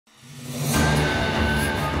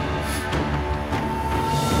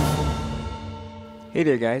Hey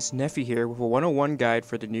there guys, Neffy here with a 101 guide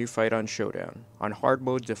for the new fight on Showdown, on hard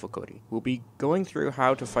mode difficulty. We'll be going through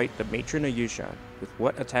how to fight the Matron of Yushan, with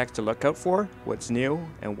what attacks to look out for, what's new,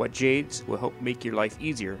 and what jades will help make your life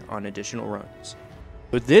easier on additional runs.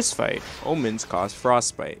 With this fight, omens cause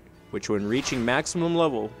Frostbite, which when reaching maximum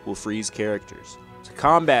level will freeze characters. To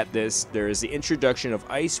combat this, there is the introduction of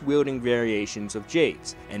ice-wielding variations of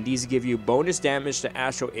jades, and these give you bonus damage to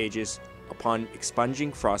astral ages upon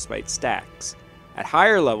expunging Frostbite stacks. At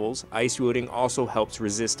higher levels, ice wielding also helps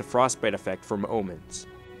resist the frostbite effect from omens.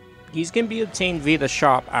 These can be obtained via the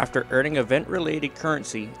shop after earning event-related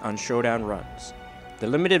currency on Showdown runs. The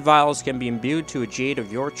limited vials can be imbued to a jade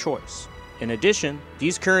of your choice. In addition,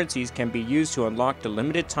 these currencies can be used to unlock the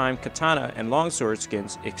limited time katana and longsword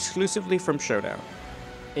skins exclusively from Showdown.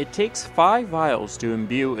 It takes 5 vials to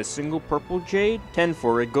imbue a single purple jade, 10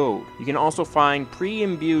 for a gold. You can also find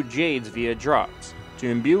pre-imbued jades via drops. To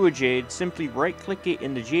imbue a jade, simply right-click it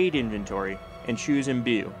in the jade inventory and choose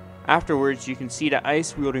imbue. Afterwards, you can see the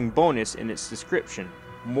ice wielding bonus in its description.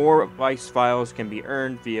 More ice vials can be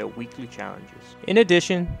earned via weekly challenges. In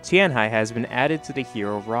addition, Tianhai has been added to the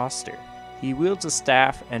hero roster. He wields a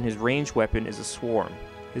staff and his ranged weapon is a swarm.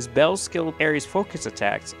 His bell skill parries focus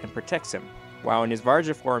attacks and protects him, while in his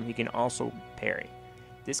Varja form he can also parry.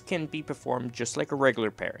 This can be performed just like a regular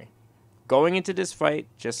parry. Going into this fight,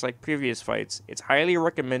 just like previous fights, it's highly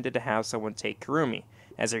recommended to have someone take Kurumi,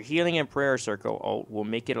 as her healing and prayer circle ult will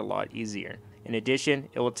make it a lot easier. In addition,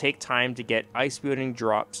 it will take time to get ice wielding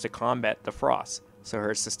drops to combat the frost, so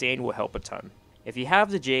her sustain will help a ton. If you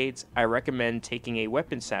have the jades, I recommend taking a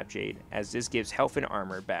weapon sap jade, as this gives health and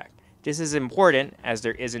armor back. This is important as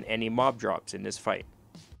there isn't any mob drops in this fight.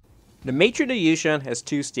 The Matron of Yushan has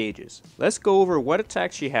 2 stages. Let's go over what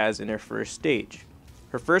attacks she has in her first stage.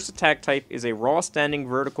 Her first attack type is a raw standing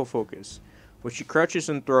vertical focus, which she crouches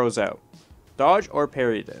and throws out. Dodge or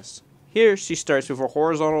parry this. Here she starts with a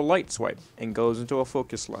horizontal light swipe and goes into a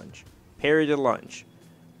focus lunge. Parry the lunge.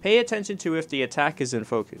 Pay attention to if the attack is in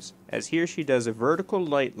focus, as here she does a vertical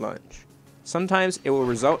light lunge. Sometimes it will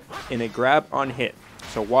result in a grab on hit,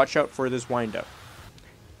 so watch out for this windup.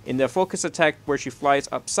 In the focus attack where she flies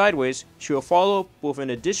up sideways, she will follow up with an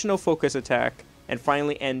additional focus attack and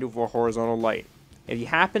finally end with a horizontal light. If you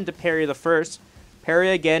happen to parry the first,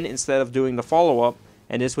 parry again instead of doing the follow-up,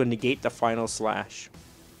 and this would negate the final slash.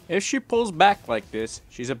 If she pulls back like this,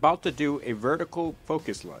 she's about to do a vertical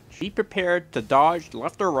focus lunge. Be prepared to dodge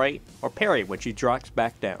left or right, or parry when she drops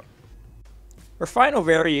back down. Her final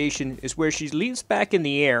variation is where she leaps back in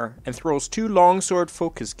the air and throws 2 longsword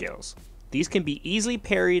focus skills. These can be easily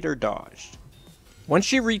parried or dodged. Once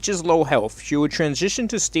she reaches low health, she will transition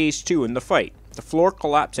to stage 2 in the fight, the floor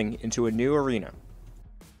collapsing into a new arena.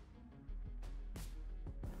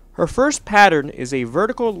 Her first pattern is a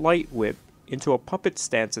vertical light whip into a puppet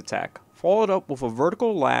stance attack, followed up with a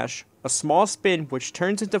vertical lash, a small spin which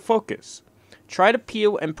turns into focus. Try to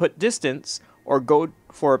peel and put distance, or go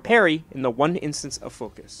for a parry in the one instance of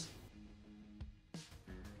focus.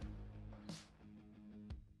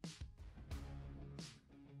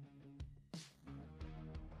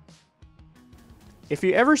 If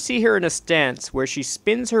you ever see her in a stance where she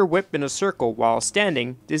spins her whip in a circle while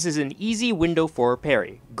standing, this is an easy window for a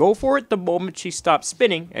parry. Go for it the moment she stops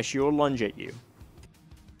spinning, as she will lunge at you.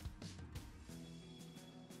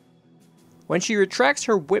 When she retracts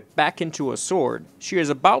her whip back into a sword, she is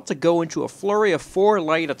about to go into a flurry of 4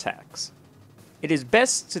 light attacks. It is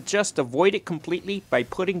best to just avoid it completely by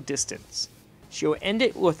putting distance. She will end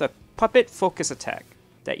it with a puppet focus attack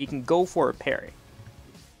that you can go for a parry.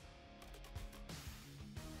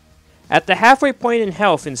 At the halfway point in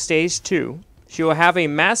health in stage 2, she will have a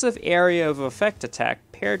massive area of effect attack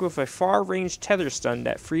paired with a far-range tether stun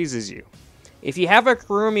that freezes you. If you have a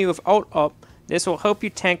Kurumi with ult up, this will help you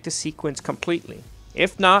tank the sequence completely.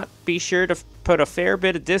 If not, be sure to put a fair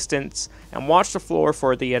bit of distance and watch the floor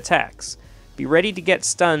for the attacks. Be ready to get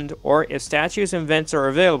stunned, or if statues and vents are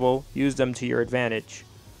available, use them to your advantage.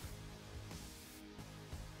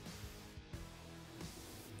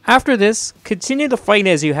 After this, continue the fight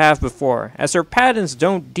as you have before, as her patterns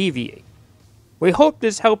don't deviate. We hope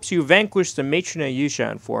this helps you vanquish the Matron of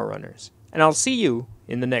Yushan Forerunners, and I'll see you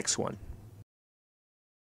in the next one.